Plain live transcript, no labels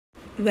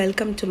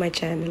Welcome to my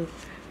channel.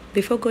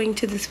 Before going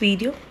to this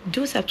video,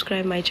 do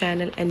subscribe my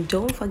channel and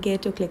don't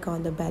forget to click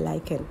on the bell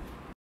icon.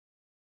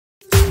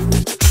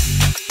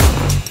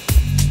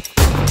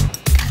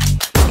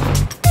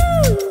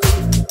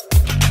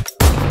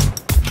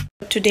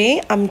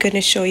 Today I'm going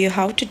to show you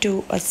how to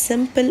do a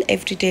simple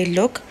everyday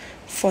look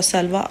for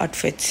salwar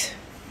outfits.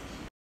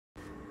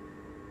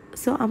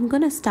 So I'm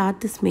going to start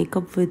this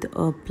makeup with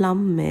a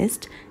plum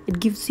mist. It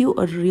gives you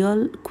a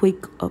real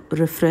quick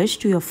refresh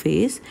to your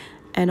face.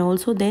 And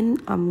also then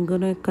I'm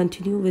going to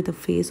continue with a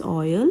face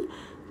oil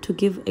to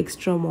give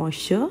extra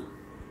moisture.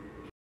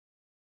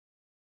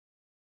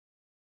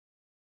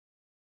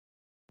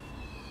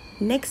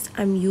 Next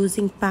I'm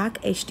using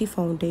PAC HD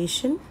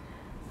Foundation.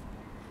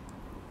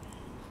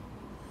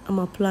 I'm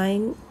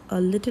applying a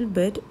little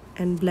bit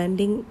and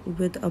blending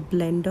with a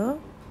blender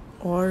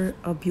or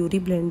a beauty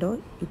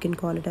blender, you can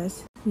call it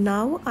as.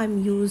 Now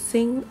I'm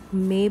using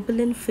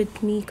Maybelline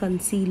Fit Me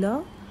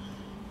Concealer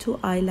to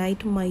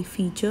highlight my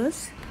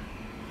features.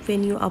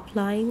 When you're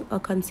applying a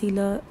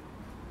concealer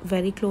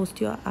very close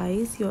to your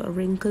eyes, your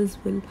wrinkles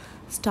will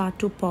start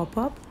to pop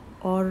up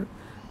or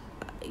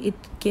it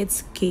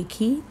gets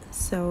cakey.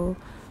 So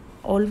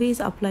always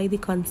apply the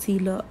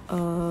concealer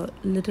a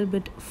little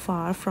bit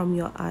far from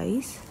your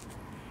eyes.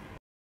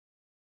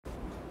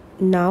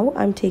 Now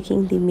I'm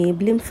taking the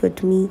Maybelline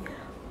Fit Me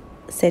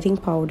setting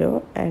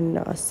powder and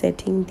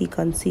setting the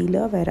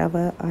concealer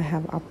wherever I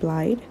have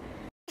applied.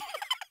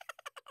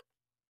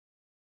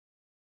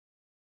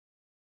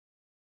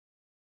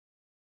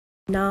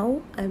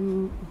 Now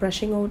I'm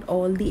brushing out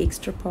all the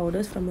extra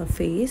powders from my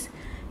face,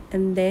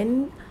 and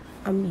then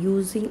I'm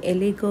using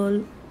LA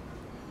Girl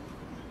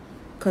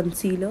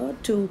concealer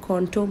to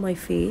contour my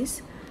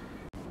face.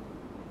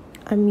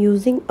 I'm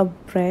using a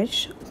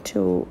brush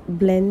to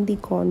blend the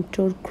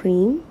contour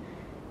cream.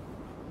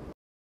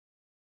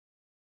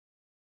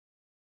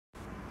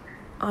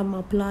 I'm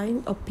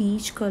applying a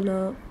peach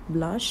color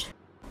blush.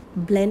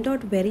 Blend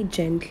out very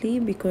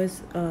gently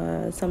because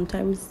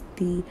sometimes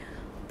the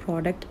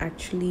product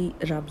actually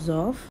rubs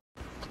off.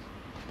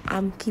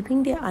 I'm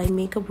keeping the eye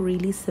makeup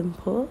really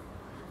simple.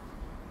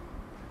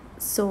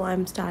 So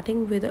I'm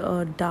starting with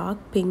a dark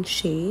pink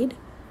shade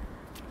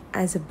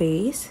as a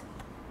base.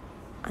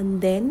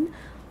 And then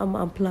I'm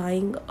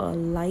applying a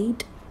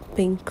light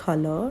pink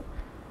color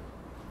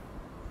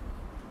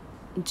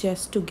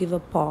just to give a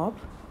pop.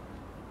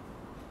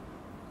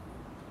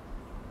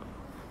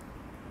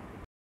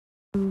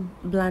 I'm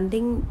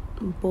blending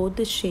both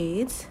the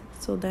shades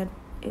so that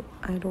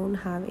I don't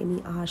have any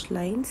harsh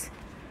lines.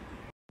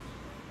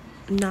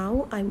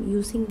 Now I'm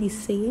using the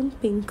same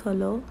pink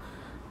color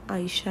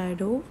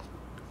eyeshadow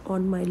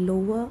on my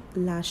lower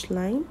lash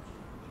line.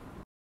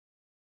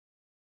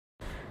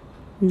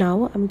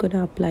 Now I'm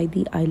gonna apply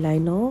the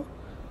eyeliner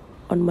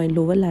on my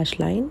lower lash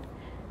line.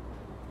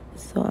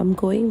 So I'm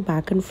going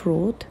back and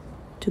forth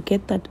to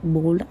get that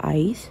bold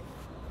eyes.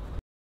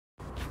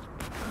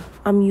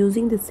 I'm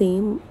using the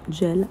same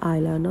gel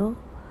eyeliner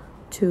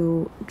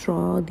to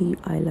draw the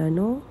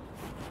eyeliner.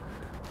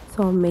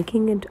 So I'm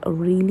making it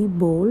really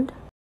bold.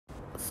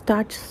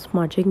 Start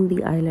smudging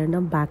the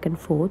eyeliner back and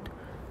forth.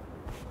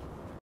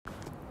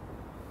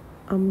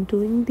 I'm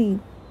doing the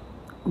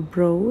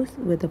brows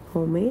with a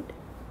pomade.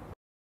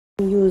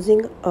 I'm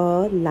using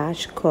a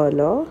lash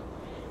curler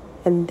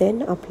and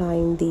then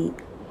applying the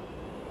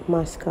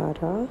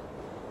mascara.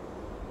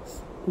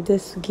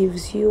 This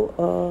gives you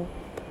a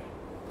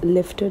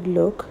lifted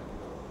look.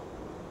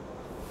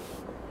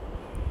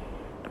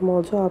 I'm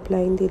also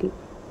applying the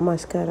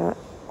mascara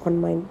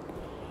on my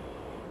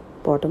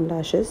bottom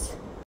lashes.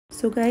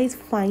 So guys,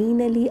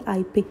 finally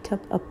I picked up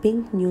a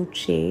pink nude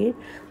shade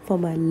for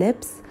my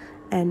lips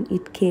and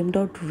it came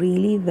out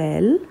really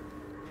well.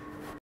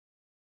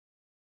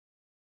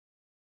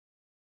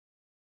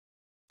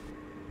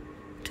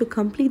 To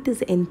complete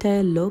this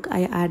entire look,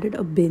 I added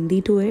a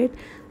bindi to it,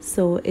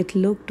 so it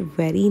looked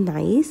very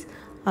nice.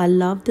 I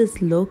love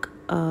this look.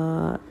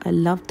 I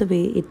love the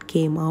way it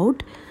came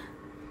out.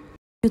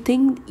 If you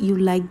think you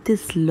like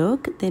this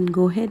look, then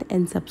go ahead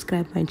and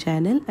subscribe my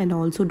channel, and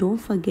also don't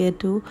forget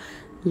to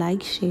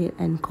like, share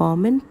and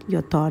comment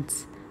your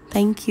thoughts.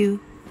 Thank you.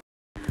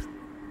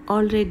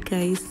 Alright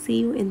guys,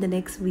 see you in the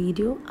next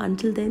video.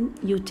 Until then,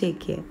 you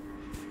take care.